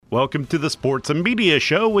Welcome to the Sports and Media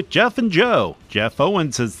Show with Jeff and Joe. Jeff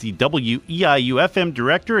Owens is the WEIU-FM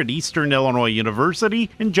director at Eastern Illinois University,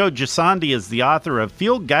 and Joe Gisandi is the author of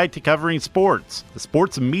Field Guide to Covering Sports. The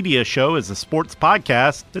Sports and Media Show is a sports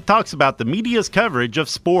podcast that talks about the media's coverage of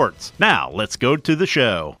sports. Now, let's go to the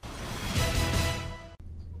show.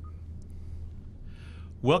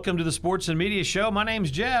 Welcome to the Sports and Media Show. My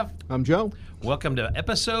name's Jeff. I'm Joe. Welcome to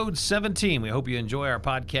episode 17. We hope you enjoy our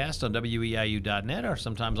podcast on WEIU.net or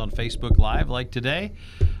sometimes on Facebook Live like today.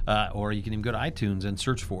 Or you can even go to iTunes and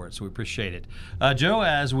search for it, so we appreciate it. Joe,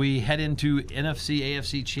 as we head into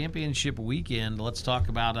NFC-AFC Championship weekend, let's talk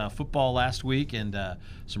about football last week and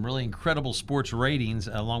some really incredible sports ratings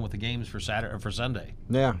along with the games for Saturday or for Sunday.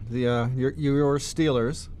 Yeah, your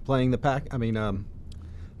Steelers playing the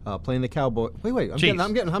playing the Cowboys. Wait!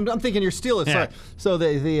 I'm thinking your Steelers. Yeah. Sorry. So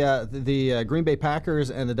the Green Bay Packers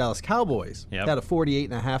and the Dallas Cowboys had a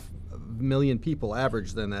 48.5 million people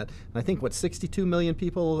average than that. And I think 62 million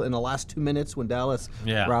people in the last 2 minutes when Dallas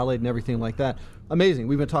rallied and everything like that. Amazing.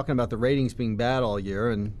 We've been talking about the ratings being bad all year,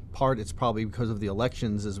 and part it's probably because of the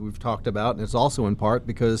elections, as we've talked about, and it's also in part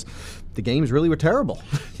because the games really were terrible.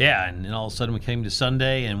 Yeah, and then all of a sudden we came to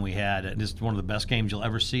Sunday, and we had just one of the best games you'll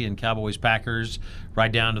ever see in Cowboys-Packers,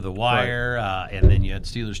 right down to the wire, and then you had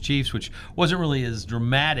Steelers-Chiefs, which wasn't really as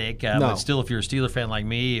dramatic, but still, if you're a Steeler fan like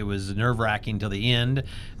me, it was nerve-wracking till the end,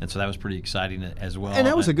 and so that was pretty exciting as well. And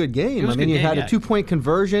that was a good game. You had a 2-point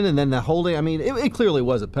conversion, and then the holding. I mean, it clearly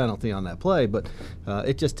was a penalty on that play, but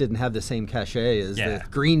it just didn't have the same cachet as the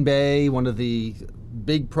Green Bay, one of the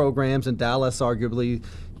big programs, in Dallas, arguably,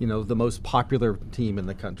 the most popular team in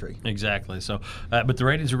the country. Exactly. So, but the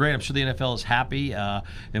ratings are great. I'm sure the NFL is happy. And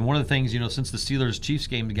one of the things, since the Steelers-Chiefs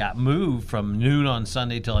game got moved from noon on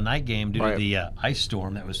Sunday till a night game due to the ice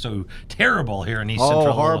storm that was so terrible here in East Central.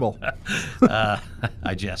 Oh, horrible.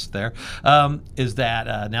 I jest there. Is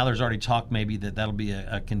that now there's already talk maybe that'll be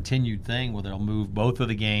a continued thing where they'll move both of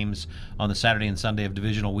the games on the Saturday and Sunday of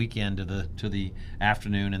divisional weekend to the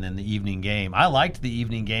afternoon and then the evening game. I liked the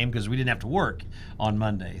evening game because we didn't have to work on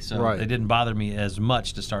Monday. So it didn't bother me as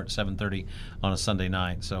much to start at 7:30 on a Sunday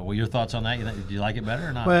night. So, your thoughts on that? Do you like it better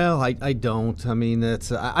or not? Well, I don't. I mean,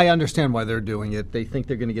 I understand why they're doing it. They think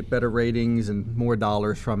they're going to get better ratings and more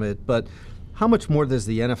dollars from it. But how much more does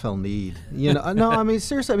the NFL need? No, I mean,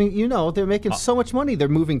 seriously. I mean, they're making so much money. They're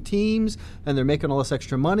moving teams and they're making all this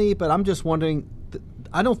extra money. But I'm just wondering.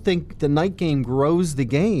 I don't think the night game grows the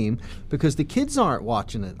game because the kids aren't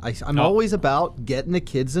watching it. I'm always about getting the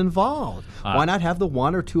kids involved. Why not have the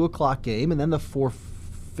 1 or 2 o'clock game and then the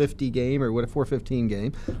 4:50 game or 4:15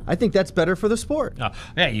 game? I think that's better for the sport.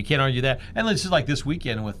 Yeah, you can't argue that. And it's just like this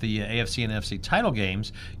weekend with the AFC and NFC title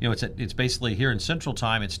games. It's basically here in Central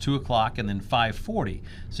Time. It's 2 o'clock and then 5:40,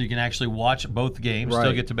 so you can actually watch both games.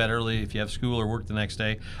 Still get to bed early if you have school or work the next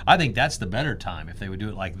day. I think that's the better time if they would do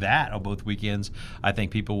it like that on both weekends. I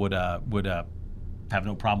think people would have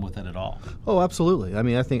no problem with it at all. Oh, absolutely. I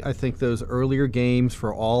mean, I think those earlier games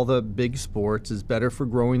for all the big sports is better for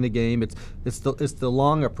growing the game. It's the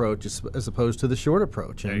long approach as opposed to the short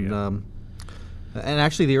approach. And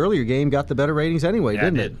actually, the earlier game got the better ratings anyway,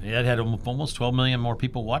 didn't it? Yeah, it had almost 12 million more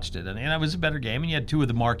people watched it, and it was a better game. And you had two of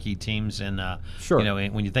the marquee teams, and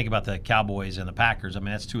when you think about the Cowboys and the Packers, I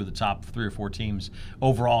mean that's two of the top 3 or 4 teams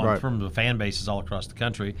overall in terms of fan bases all across the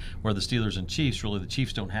country. Where the Steelers and Chiefs, really, the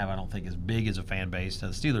Chiefs don't have, I don't think, as big as a fan base. The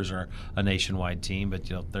Steelers are a nationwide team, but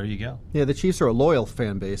there you go. Yeah, the Chiefs are a loyal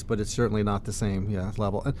fan base, but it's certainly not the same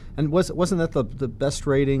level. And wasn't that the best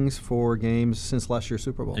ratings for games since last year's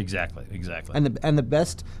Super Bowl? Exactly. And the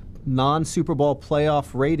best non-Super Bowl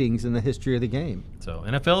playoff ratings in the history of the game. So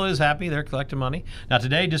NFL is happy. They're collecting money. Now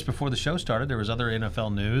today, just before the show started, there was other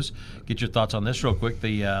NFL news. Get your thoughts on this real quick.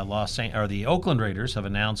 The the Oakland Raiders have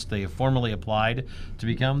announced they have formally applied to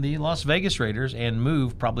become the Las Vegas Raiders and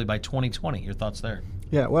move probably by 2020. Your thoughts there?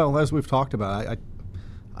 Yeah, well, as we've talked about,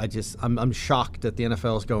 I'm shocked that the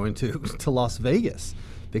NFL is going to Las Vegas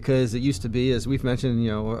because it used to be, as we've mentioned,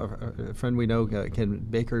 a friend we know, Ken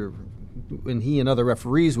Baker, when he and other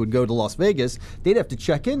referees would go to Las Vegas, they'd have to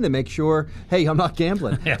check in to make sure, hey, I'm not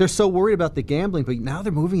gambling. They're so worried about the gambling, but now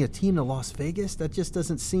they're moving a team to Las Vegas. That just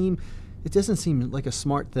doesn't seem like a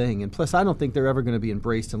smart thing. And plus, I don't think they're ever going to be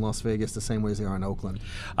embraced in Las Vegas the same way as they are in Oakland.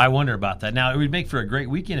 I wonder about that. Now, it would make for a great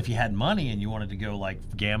weekend if you had money and you wanted to go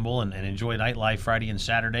gamble and enjoy nightlife Friday and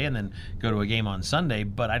Saturday and then go to a game on Sunday.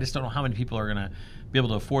 But I just don't know how many people are going to be able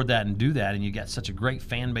to afford that and do that, and you got such a great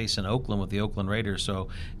fan base in Oakland with the Oakland Raiders. So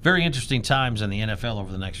very interesting times in the NFL over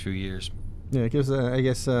the next few years. Yeah, it gives. I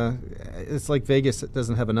guess it's like Vegas. It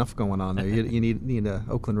doesn't have enough going on there. You need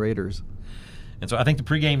Oakland Raiders. And so I think the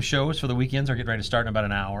pregame shows for the weekends are getting ready to start in about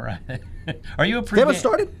an hour. Are you a pregame? They haven't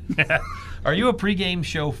started? Are you a pregame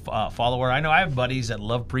show follower? I know I have buddies that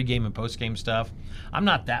love pregame and postgame stuff. I'm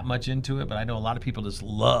not that much into it, but I know a lot of people just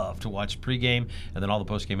love to watch pregame and then all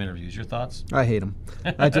the postgame interviews. Your thoughts? I hate them.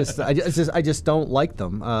 I just don't like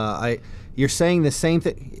them. You're saying the same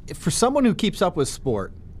thing. For someone who keeps up with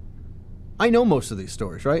sport, I know most of these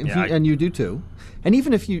stories, right? And you do too. And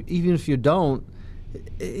even if you don't,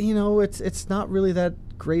 it's not really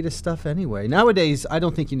that greatest stuff anyway. Nowadays, I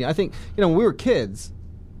don't think you need. I think when we were kids,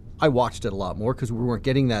 I watched it a lot more because we weren't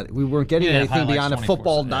getting that. We weren't getting anything beyond a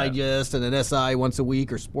Football Digest and an SI once a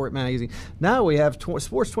week or Sport Magazine. Now we have sports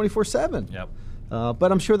 24/7. Yep.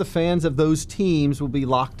 But I'm sure the fans of those teams will be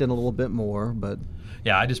locked in a little bit more. But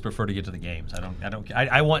yeah, I just prefer to get to the games.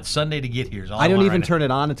 I want Sunday to get here. I don't even turn it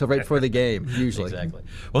on until right before the game, usually. Exactly.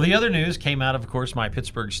 Well, the other news came out of course, my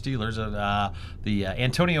Pittsburgh Steelers. The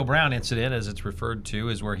Antonio Brown incident, as it's referred to,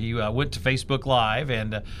 is where he went to Facebook Live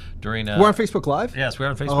and during. We're on Facebook Live? Yes, we're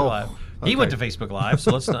on Facebook Live. He went to Facebook Live,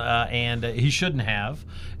 so let's and he shouldn't have.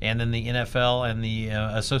 And then the NFL and the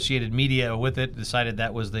associated media with it decided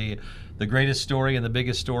that was the greatest story and the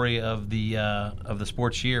biggest story of the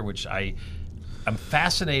sports year, which I'm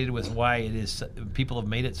fascinated with why it is people have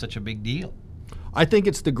made it such a big deal. I think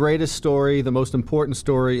it's the greatest story, the most important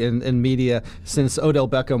story in media since Odell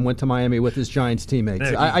Beckham went to Miami with his Giants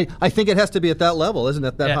teammates. I think it has to be at that level, isn't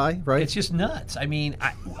it? That high, right? It's just nuts. I mean,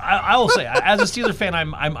 I will say, as a Steelers fan,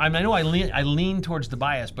 I know I lean towards the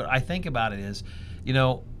bias, but I think about it is,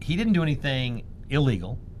 he didn't do anything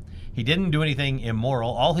illegal. He didn't do anything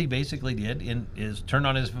immoral. All he basically did is turn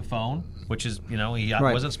on his phone, which is, he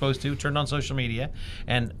wasn't supposed to, turned on social media,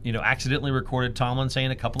 and, accidentally recorded Tomlin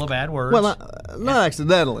saying a couple of bad words. Well, not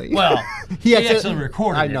accidentally. Well, he accidentally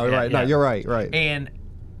recorded it. I know, right. No, you're right. And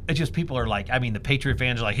it's just people are like, the Patriot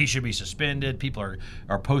fans are like, he should be suspended. People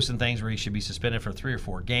are posting things where he should be suspended for 3 or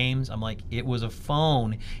 4 games. I'm like, it was a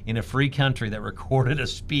phone in a free country that recorded a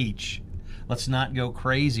speech. Let's not go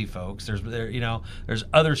crazy, folks. There's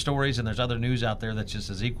other stories and there's other news out there that's just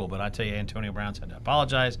as equal. But I tell you, Antonio Brown's had to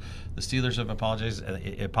apologize. The Steelers have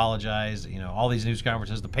apologized. All these news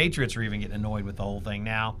conferences. The Patriots are even getting annoyed with the whole thing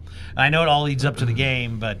now. And I know it all leads up to the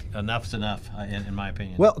game, but enough's enough, in my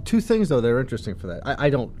opinion. Well, 2 things though that are interesting for that. I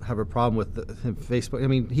don't have a problem with Facebook. I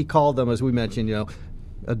mean, he called them, as we mentioned,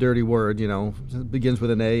 a dirty word. Begins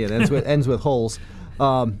with an A and ends with holes.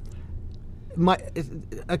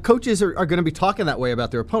 Coaches are going to be talking that way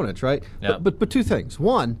about their opponents, right? Yeah. But 2 things.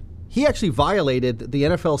 One, he actually violated the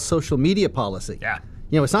NFL's social media policy. Yeah.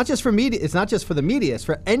 It's not just for media. It's not just for the media. It's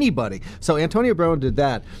for anybody. So Antonio Brown did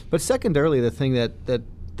that. But secondarily, the thing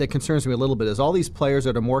that concerns me a little bit is all these players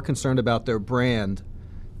that are more concerned about their brand,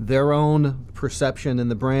 their own perception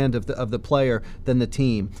and the brand of the player than the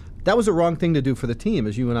team. That was a wrong thing to do for the team,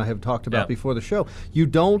 as you and I have talked about before the show. You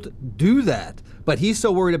don't do that. But he's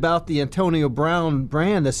so worried about the Antonio Brown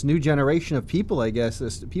brand, this new generation of people, I guess,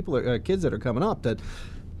 kids that are coming up,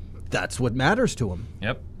 that's what matters to him.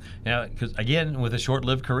 Yep. Yeah, because again, with a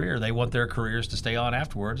short-lived career, they want their careers to stay on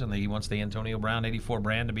afterwards, and he wants the Antonio Brown 84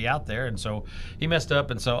 brand to be out there. And so he messed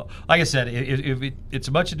up. And so, like I said, it's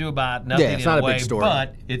much ado about nothing. Yeah, it's not a big story,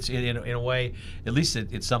 but it's in a way, at least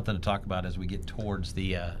it's something to talk about as we get towards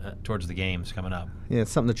the games coming up. Yeah,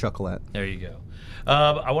 it's something to chuckle at. There you go.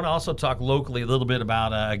 I want to also talk locally a little bit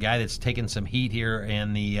about a guy that's taken some heat here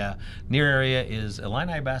in the near area is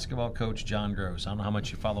Illini basketball coach John Groce. I don't know how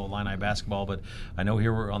much you follow Illini basketball, but I know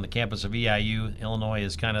here we're on the campus of EIU. Illinois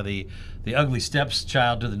is kind of the ugly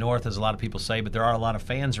stepchild to the north, as a lot of people say, but there are a lot of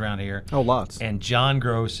fans around here. Oh, lots. And John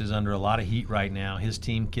Groce is under a lot of heat right now. His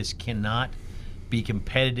team just cannot be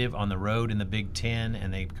competitive on the road in the Big Ten,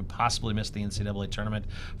 and they could possibly miss the NCAA tournament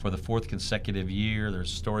for the 4th consecutive year.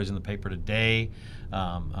 There's stories in the paper today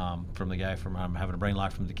from the guy from I'm having a brain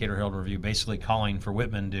lock from the Decatur Herald Review, basically calling for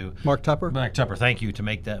Whitman to Mark Tupper, thank you, to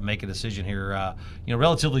make a decision here,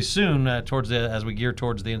 relatively soon as we gear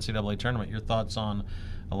towards the NCAA tournament. Your thoughts on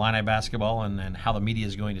Illini basketball and how the media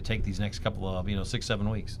is going to take these next couple of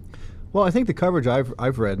 6-7 weeks? Well, I think the coverage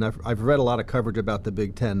I've read, and I've read a lot of coverage about the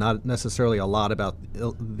Big Ten, not necessarily a lot about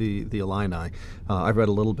the Illini. I've read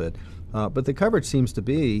a little bit, but the coverage seems to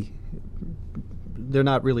be they're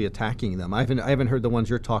not really attacking them. I haven't heard the ones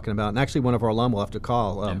you're talking about, and actually one of our alum will have to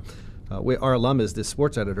call. Our alum is the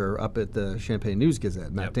sports editor up at the Champaign News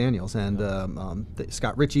Gazette, Matt Daniels, and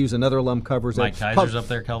Scott Ritchie, who's another alum, covers Mike Kaiser's up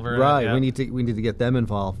there covering. Right, we need to get them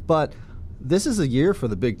involved, but this is a year for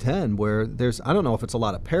the Big Ten where I don't know if it's a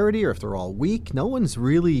lot of parity or if they're all weak. No one's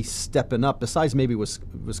really stepping up, besides maybe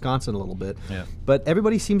Wisconsin a little bit. Yeah. But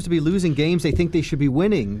everybody seems to be losing games they think they should be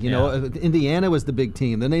winning. You know, Indiana was the big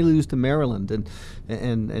team. Then they lose to Maryland,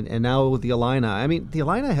 and now with the Illini. I mean, the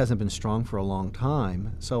Illini hasn't been strong for a long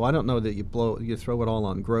time, so I don't know that you throw it all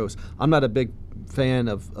on Gross. I'm not a big fan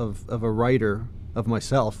of a writer of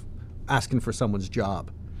myself asking for someone's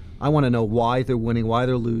job. I want to know why they're winning, why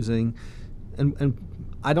they're losing. And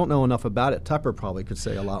I don't know enough about it. Tupper probably could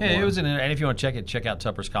say a lot more. It was, and if you want to check out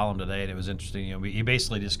Tupper's column today, and it was interesting. You know, he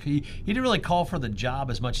basically he didn't really call for the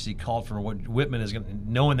job as much as he called for what Whitman is going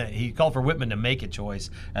to, knowing that he called for Whitman to make a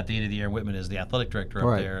choice at the end of the year. Whitman is the athletic director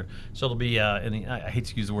up there, so it'll be. And I hate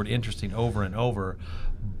to use the word interesting over and over,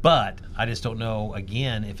 but I just don't know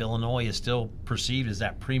again if Illinois is still perceived as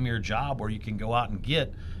that premier job where you can go out and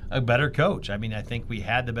get a better coach. I mean, I think we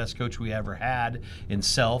had the best coach we ever had in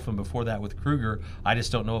Self, and before that with Kruger. I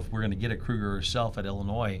just don't know if we're going to get a Kruger or Self at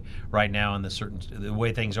Illinois right now in the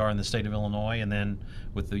way things are in the state of Illinois, and then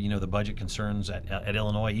with the budget concerns at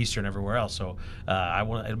Illinois, Eastern, everywhere else. So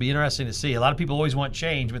it'll be interesting to see. A lot of people always want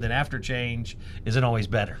change, but then after change isn't always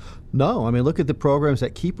better. No, I mean, look at the programs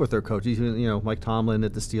that keep with their coaches. You know, Mike Tomlin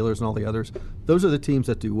at the Steelers and all the others. Those are the teams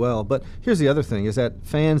that do well. But here's the other thing: is that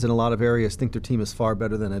fans in a lot of areas think their team is far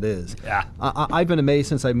better than it is. Yeah. I've been amazed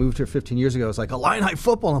since I moved here 15 years ago. It's like Illini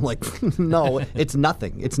football. I'm like, no, it's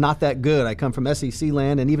nothing. It's not that good. I come from SEC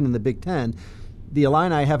land, and even in the Big Ten, the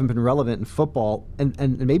Illini haven't been relevant in football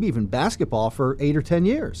and maybe even basketball for 8 or 10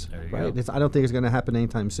 years. There you go. I don't think it's going to happen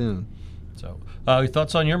anytime soon. So, your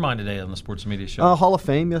thoughts on your mind today on the Sports Media Show? Hall of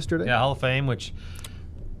Fame yesterday. Yeah, Hall of Fame. Which,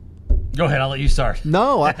 go ahead. I'll let you start.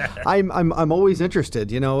 No, I'm always interested.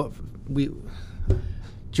 You know,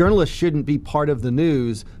 journalists shouldn't be part of the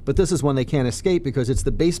news, but this is one they can't escape because it's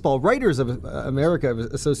the Baseball Writers of America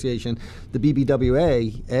Association, the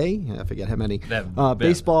BBWA. I forget how many.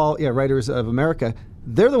 Baseball Writers of America.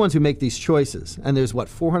 They're the ones who make these choices. And there's,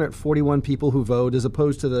 441 people who vote, as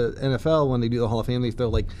opposed to the NFL when they do the Hall of Fame. They throw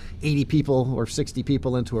like 80 people or 60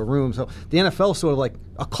 people into a room. So the NFL is sort of like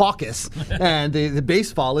a caucus, and the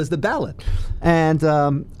baseball is the ballot. And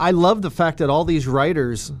I love the fact that all these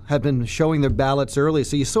writers have been showing their ballots early,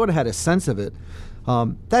 so you sort of had a sense of it.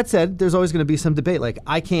 That said, there's always going to be some debate. Like,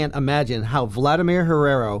 I can't imagine how Vladimir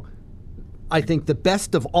Guerrero, I think the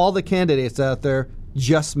best of all the candidates out there,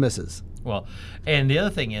 just misses. Well, and the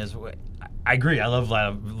other thing is, I agree. I love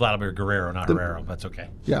Vladimir Guerrero, not Herrero. That's okay.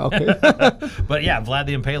 Yeah, okay. But yeah, Vlad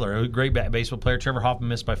the Impaler, a great baseball player. Trevor Hoffman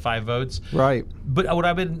missed by 5 votes. Right. But what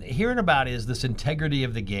I've been hearing about is this integrity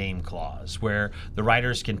of the game clause, where the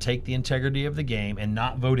writers can take the integrity of the game and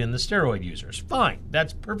not vote in the steroid users. Fine.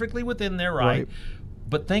 That's perfectly within their right.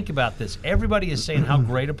 But think about this. Everybody is saying how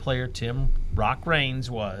great a player Tim Rock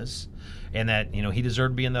Raines was, and that he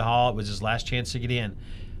deserved to be in the Hall. It was his last chance to get in.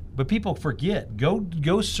 But people forget.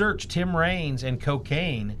 Go search Tim Raines and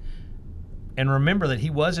cocaine, and remember that he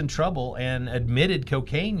was in trouble and admitted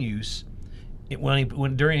cocaine use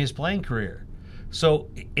when during his playing career. So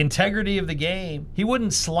integrity of the game, he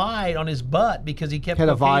wouldn't slide on his butt because he kept had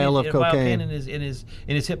a vial of cocaine in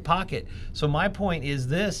his hip pocket. So my point is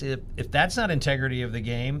this: if that's not integrity of the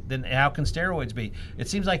game, then how can steroids be? It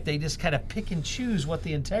seems like they just kind of pick and choose what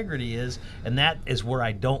the integrity is, and that is where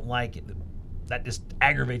I don't like it. That just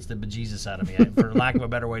aggravates the bejesus out of me, for lack of a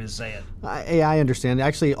better way to say it. I understand.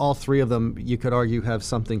 Actually, all three of them, you could argue, have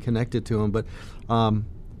something connected to them. But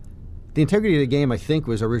the integrity of the game, I think,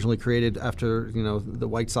 was originally created after the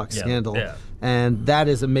White Sox scandal, and that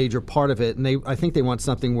is a major part of it. And I think they want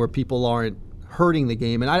something where people aren't hurting the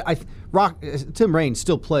game. And Tim Raines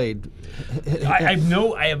still played. I have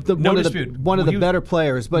no dispute. One of the better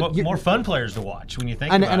players, but more fun players to watch when you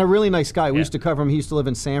think about it. And a really nice guy. We used to cover him. He used to live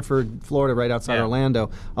in Sanford, Florida, right outside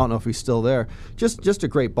Orlando. I don't know if he's still there. Just a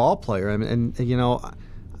great ball player. And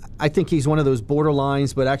I think he's one of those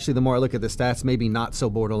borderlines, but actually, the more I look at the stats, maybe not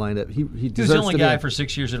so borderline. That he deserves to be. He was the only guy for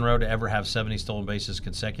 6 years in a row to ever have 70 stolen bases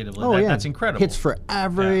consecutively. That's incredible. Hits for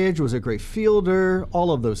average, was a great fielder,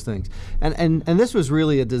 all of those things. And this was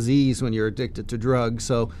really a disease when you're addicted to drugs.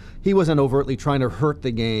 So he wasn't overtly trying to hurt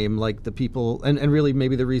the game like the people, and really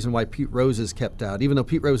maybe the reason why Pete Rose is kept out. Even though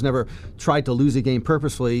Pete Rose never tried to lose a game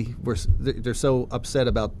purposefully, they're so upset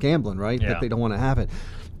about gambling, right, that they don't want to have it.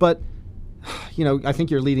 But I think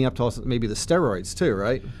you're leading up to also maybe the steroids too,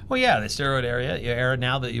 right? Well, yeah, the steroid era.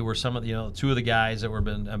 Now that you were some of two of the guys that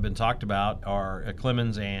have been talked about are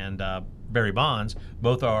Clemens and Barry Bonds.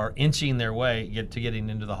 Both are inching their way to getting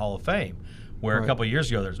into the Hall of Fame. Where a couple of years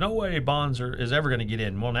ago, there's no way Bonds is ever going to get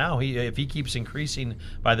in. Well, now if he keeps increasing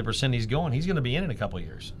by the percent he's going, he's going to be in a couple of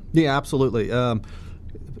years. Yeah, absolutely.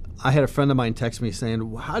 I had a friend of mine text me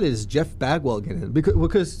saying, how does Jeff Bagwell get in?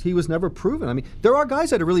 Because he was never proven. I mean, there are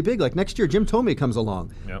guys that are really big. Like next year, Jim Thome comes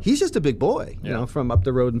along. Yep. He's just a big boy, you know, from up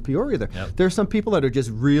the road in Peoria there. Yep. There are some people that are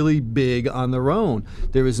just really big on their own.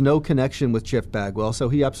 There is no connection with Jeff Bagwell, so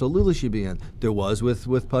he absolutely should be in. There was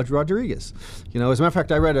with Pudge Rodriguez. You know, as a matter of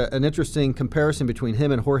fact, I read an interesting comparison between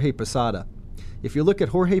him and Jorge Posada. If you look at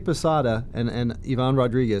Jorge Posada and Ivan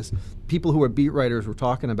Rodriguez, people who are beat writers were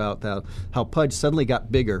talking about that, how Pudge suddenly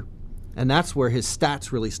got bigger, and that's where his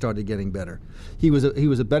stats really started getting better. He was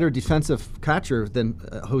a better defensive catcher than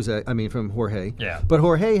from Jorge. Yeah. But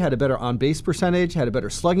Jorge had a better on-base percentage, had a better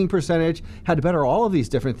slugging percentage, had a better all of these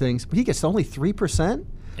different things, but he gets only 3%?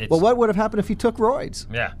 Well, what would have happened if he took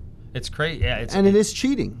roids? Yeah. It's crazy. Yeah, it is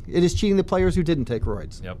cheating. It is cheating the players who didn't take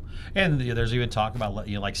roids. Yep. And there's even talk about,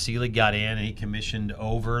 like Selig got in and he commissioned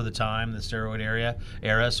over the steroid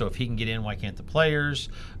era. So if he can get in, why can't the players?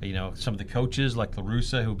 You know, some of the coaches like La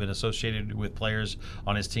Russa, who've been associated with players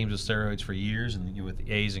on his teams with steroids for years, and with the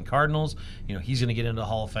A's and Cardinals, you know, he's going to get into the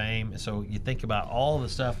Hall of Fame. So you think about all the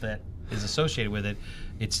stuff that is associated with it.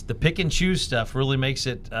 It's the pick and choose stuff really makes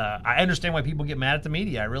it. I understand why people get mad at the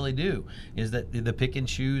media. I really do. Is that the pick and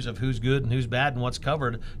choose of who's good and who's bad and what's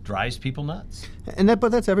covered drives people nuts.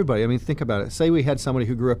 But that's everybody. I mean, think about it. Say we had somebody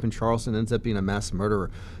who grew up in Charleston ends up being a mass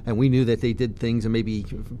murderer, and we knew that they did things and maybe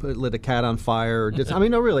lit a cat on fire or did. I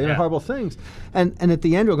mean, no, really, horrible things. And at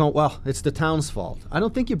the end we're going, well, it's the town's fault. I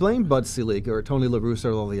don't think you blame Bud Selig or Tony La Russa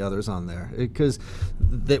or all the others on there, because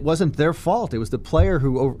it wasn't their fault. It was the player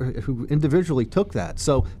who individually took that.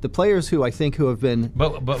 So the players who I think who have been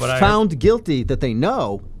found guilty that they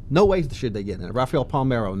know, no way should they get in it. Rafael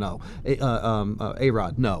Palmeiro, no.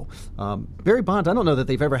 A-Rod, no. Barry Bonds, I don't know that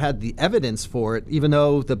they've ever had the evidence for it, even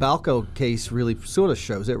though the Balco case really sort of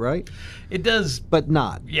shows it, right? It does. But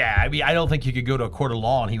not. Yeah, I mean, I don't think you could go to a court of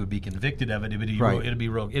law and he would be convicted of it.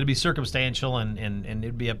 It'd be circumstantial and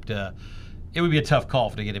it'd be up to... It would be a tough call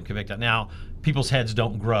to get him convicted. Now, people's heads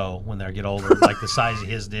don't grow when they get older like the size of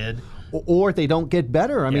his did. Or they don't get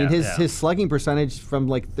better. I mean, his slugging percentage from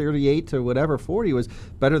like 38 to whatever, 40 was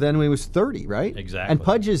better than when he was 30, right? Exactly. And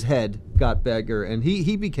Pudge's head got bigger, and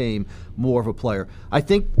he became more of a player. I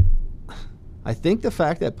think the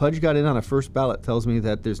fact that Pudge got in on a first ballot tells me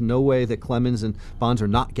that there's no way that Clemens and Bonds are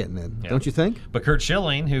not getting in. Don't you think? But Curt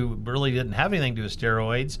Schilling, who really didn't have anything to do with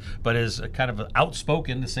steroids, but is kind of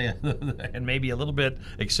outspoken to say, and maybe a little bit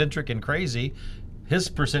eccentric and crazy, his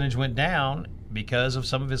percentage went down because of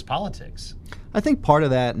some of his politics. I think part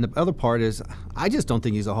of that, and the other part is, I just don't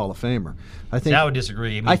think he's a Hall of Famer. I would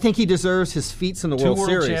disagree. I think he deserves his feats in the World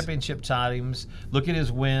Series. 2 World Championship titles. Look at his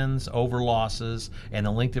wins over losses and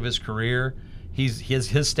the length of his career. His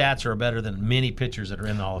stats are better than many pitchers that are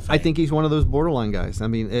in the Hall of Fame. I think he's one of those borderline guys. I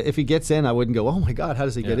mean, if he gets in, I wouldn't go, oh my God, how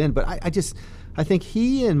does he get in? But I think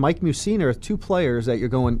he and Mike Mussina are two players that you're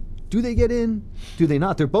going, do they get in? Do they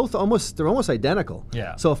not? They're almost identical.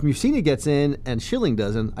 Yeah. So if Mussina gets in and Schilling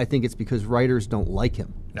doesn't, I think it's because writers don't like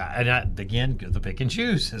him. And again, the pick and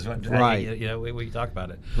choose is what we talk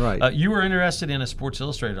about it. Right. You were interested in a Sports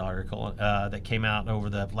Illustrated article that came out over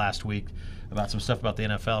the last week about some stuff about the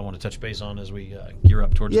NFL. I want to touch base on as we gear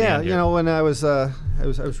up towards the end. Yeah, when I was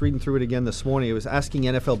reading through it again this morning, it was asking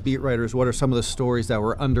NFL beat writers what are some of the stories that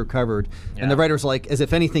were undercovered, and the writers like, as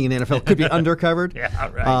if anything in the NFL could be undercovered. Yeah,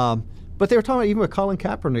 right. But they were talking about, even with Colin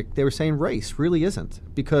Kaepernick, they were saying race really isn't,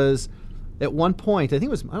 because at one point, I don't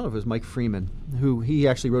know if it was Mike Freeman, who he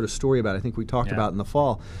actually wrote a story about, I think we talked about in the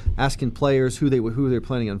fall, asking players who they were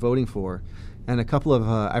planning on voting for. And a couple of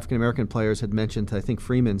African-American players had mentioned, I think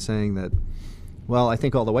Freeman, saying that, well, I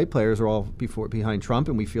think all the white players are all behind Trump,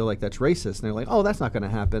 and we feel like that's racist. And they're like, oh, that's not going to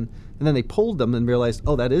happen. And then they polled them and realized,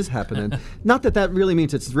 oh, that is happening. Not that really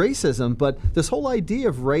means it's racism, but this whole idea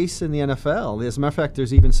of race in the NFL. As a matter of fact,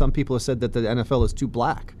 there's even some people who said that the NFL is too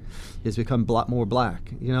black. It's become more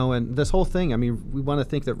black. And this whole thing, I mean, we want to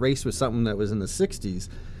think that race was something that was in the 60s.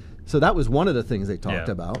 So that was one of the things they talked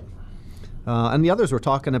about. And the others were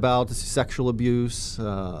talking about sexual abuse,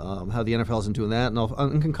 how the NFL isn't doing that,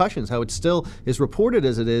 and concussions, how it still is reported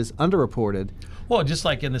as it is, underreported. Well, just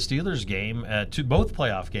like in the Steelers game, both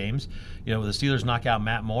playoff games, the Steelers knock out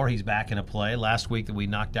Matt Moore. He's back in a play. Last week that we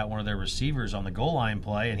knocked out one of their receivers on the goal line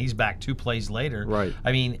play, and he's back 2 plays later. Right.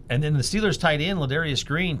 I mean, and then the Steelers tight end, Ladarius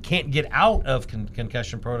Green, can't get out of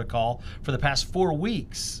concussion protocol for the past 4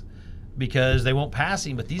 weeks. Because they won't pass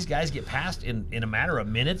him, but these guys get passed in a matter of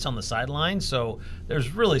minutes on the sideline. So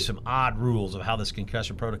there's really some odd rules of how this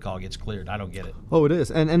concussion protocol gets cleared. I don't get it. Oh, it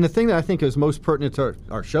is. And the thing that I think is most pertinent to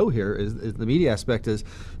our show here is the media aspect is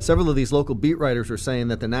several of these local beat writers are saying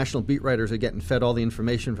that the national beat writers are getting fed all the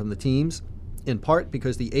information from the teams, in part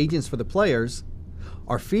because the agents for the players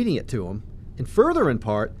are feeding it to them, and further in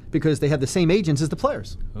part because they have the same agents as the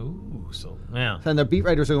players. Ooh, so yeah. And the beat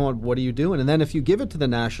writers are going, what are you doing? And then if you give it to the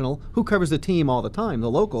national, who covers the team all the time?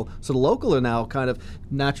 The local. So the local are now kind of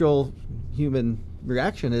natural human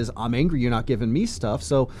reaction is, I'm angry you're not giving me stuff.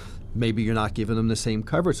 So maybe you're not giving them the same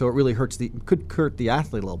coverage. So it really could hurt the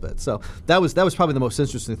athlete a little bit. So that was probably the most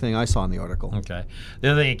interesting thing I saw in the article. Okay.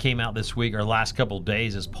 The other thing that came out this week or last couple of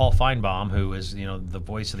days is Paul Feinbaum, who is the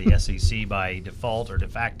voice of the SEC by default or de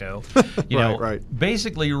facto,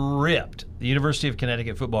 basically ripped the University of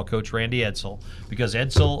Connecticut football coach Randy Edsall because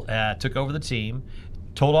Edsall took over the team.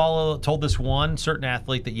 Told this one certain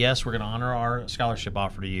athlete that yes, we're going to honor our scholarship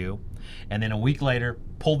offer to you, and then a week later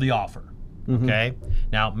pulled the offer. Okay.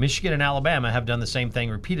 Now Michigan and Alabama have done the same thing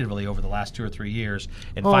repeatedly over the last 2 or 3 years.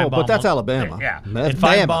 And Feinbaum but that's Alabama. Yeah. That's and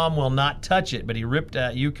Feinbaum will not touch it, but he ripped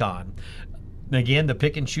at UConn. Again, the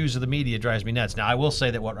pick and choose of the media drives me nuts. Now, I will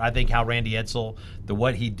say that how Randy Edsall,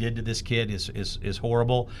 what he did to this kid is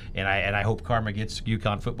horrible, and I hope karma gets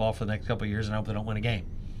UConn football for the next couple of years, and I hope they don't win a game.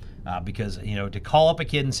 Because, to call up a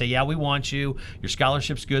kid and say, yeah, we want you, your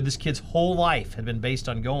scholarship's good. This kid's whole life had been based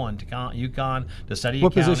on going to UConn to study accounting.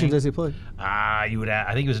 What position does he play? I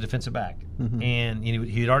think he was a defensive back. Mm-hmm. And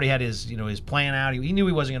he had already had his plan out. He knew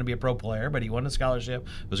he wasn't going to be a pro player, but he wanted a scholarship,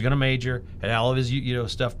 was going to major, had all of his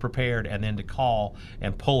stuff prepared, and then to call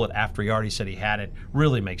and pull it after he already said he had it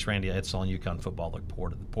really makes Randy Edsall and UConn football look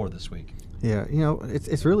poor this week. Yeah,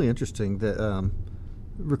 it's really interesting that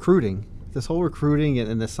recruiting. This whole recruiting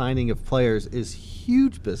and the signing of players is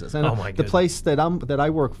huge business. And the place that I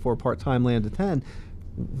work for part-time, Land of 10,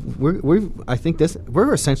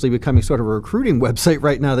 we're essentially becoming sort of a recruiting website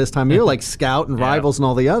right now this time of year, like Scout and Rivals and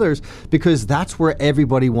all the others, because that's where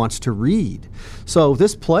everybody wants to read. So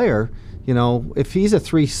this player, if he's a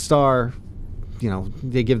 3-star,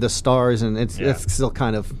 they give the stars, and it's still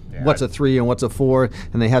kind of what's a 3 and what's a 4,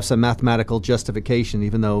 and they have some mathematical justification,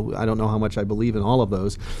 even though I don't know how much I believe in all of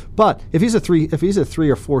those. But if he's a 3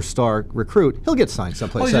 or 4-star recruit, he'll get signed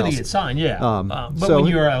someplace else. He's going to get signed, yeah. But when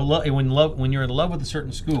you're in love with a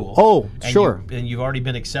certain school, and you've already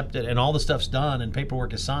been accepted, and all the stuff's done, and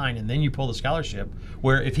paperwork is signed, and then you pull the scholarship,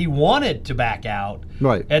 where if he wanted to back out,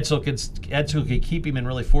 Edsall could keep him and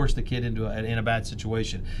really force the kid into in a bad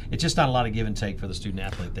situation. It's just not a lot of give and take for the student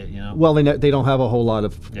athlete. Well, they don't have a whole lot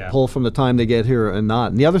of pull from the time they get here and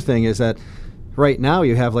not. And the other thing is that right now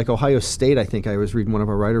you have like Ohio State. I think I was reading one of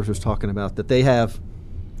our writers was talking about that they have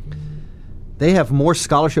more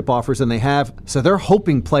scholarship offers than they have, so they're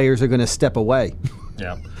hoping players are going to step away.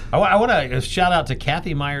 Yeah. I want to shout out to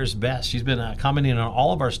Kathy Myers-Best. She's been commenting on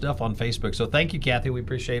all of our stuff on Facebook. So thank you, Kathy. We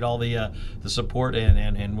appreciate all the support,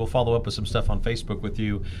 and we'll follow up with some stuff on Facebook with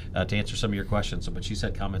you to answer some of your questions. But she's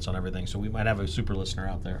had comments on everything, so we might have a super listener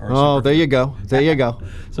out there. There you go. There you go.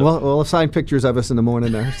 So, we'll assign pictures of us in the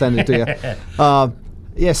morning there. Send it to you.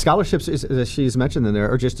 Yeah, scholarships, as she's mentioned in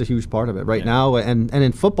there, are just a huge part of it right now. And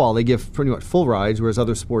in football, they give pretty much full rides, whereas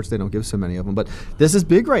other sports, they don't give so many of them. But this is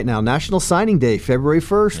big right now. National Signing Day, February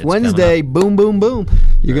 1st, Wednesday, boom, boom, boom.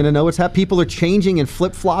 You're going to know what's happening. People are changing and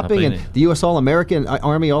flip-flopping. And the U.S. All-American,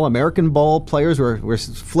 Army All-American Bowl players were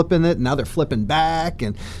flipping it, and now they're flipping back.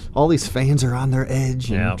 And all these fans are on their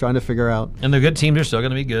edge and trying to figure out. And the good teams are still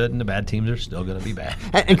going to be good, and the bad teams are still going to be bad.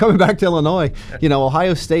 And coming back to Illinois,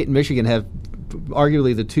 Ohio State and Michigan have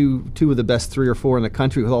arguably the two of the best 3 or 4 in the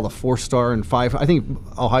country with all the 4-star and 5. I think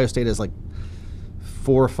Ohio State has like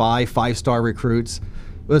 4 or 5-star recruits.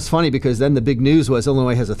 It was funny because then the big news was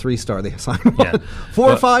Illinois has a 3-star. They signed one.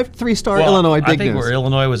 4 or 5, 3-star Illinois. Big news. I think where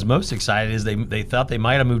Illinois was most excited is they thought they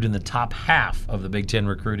might have moved in the top half of the Big Ten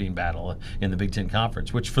recruiting battle in the Big Ten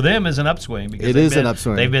Conference, which for them is an upswing. Because it is an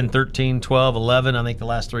upswing. They've been 13, 12, 11, I think, the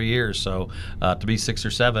last 3 years. So to be 6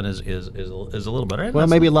 or 7 is a little better. Well,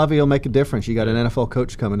 maybe Lovie will make a difference. You got an NFL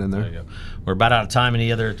coach coming in there. There you go. We're about out of time.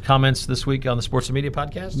 Any other comments this week on the Sports and Media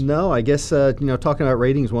Podcast? No, I guess talking about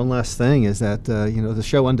ratings. One last thing is that the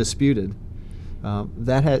show Undisputed.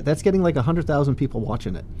 That's getting like 100,000 people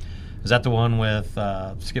watching it. Is that the one with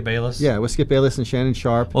Skip Bayless? Yeah, with Skip Bayless and Shannon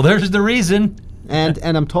Sharp. Well, there's the reason. And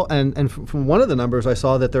I'm told, and from one of the numbers I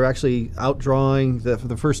saw that they're actually outdrawing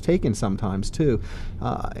the First Taken sometimes too.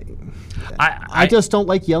 I just don't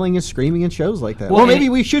like yelling and screaming in shows like that. Well, maybe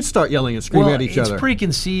we should start yelling and screaming at each other. It's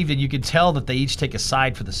preconceived, and you can tell that they each take a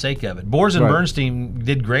side for the sake of it. Bors and Bernstein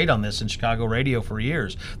did great on this in Chicago radio for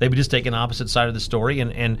years. They would just take an opposite side of the story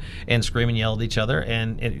and scream and yell at each other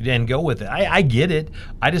and go with it. I get it.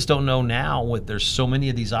 I just don't know now. There's so many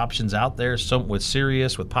of these options out there. With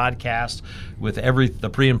Sirius, with podcasts, with with the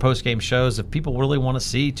pre and post game shows, if people really want to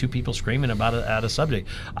see two people screaming about a subject.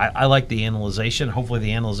 I like the analyzation. Hopefully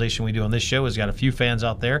the analyzation we do on this show has got a few fans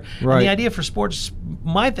out there. Right. And the idea for sports,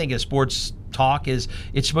 my thing is sports talk is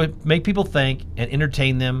it's to make people think and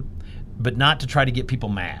entertain them, but not to try to get people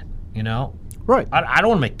mad, you know? Right. I don't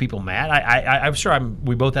want to make people mad. I'm sure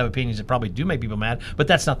we both have opinions that probably do make people mad, but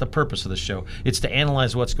that's not the purpose of the show. It's to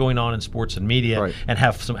analyze what's going on in sports and media and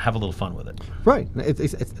have a little fun with it. Right.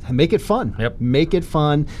 Make it fun. Yep. Make it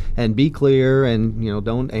fun and be clear and,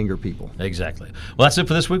 don't anger people. Exactly. Well, that's it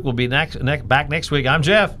for this week. We'll be back next week. I'm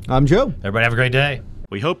Jeff. I'm Joe. Everybody have a great day.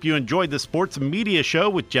 We hope you enjoyed the Sports and Media Show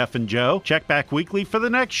with Jeff and Joe. Check back weekly for the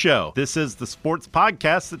next show. This is the sports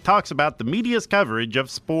podcast that talks about the media's coverage of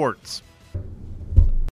sports.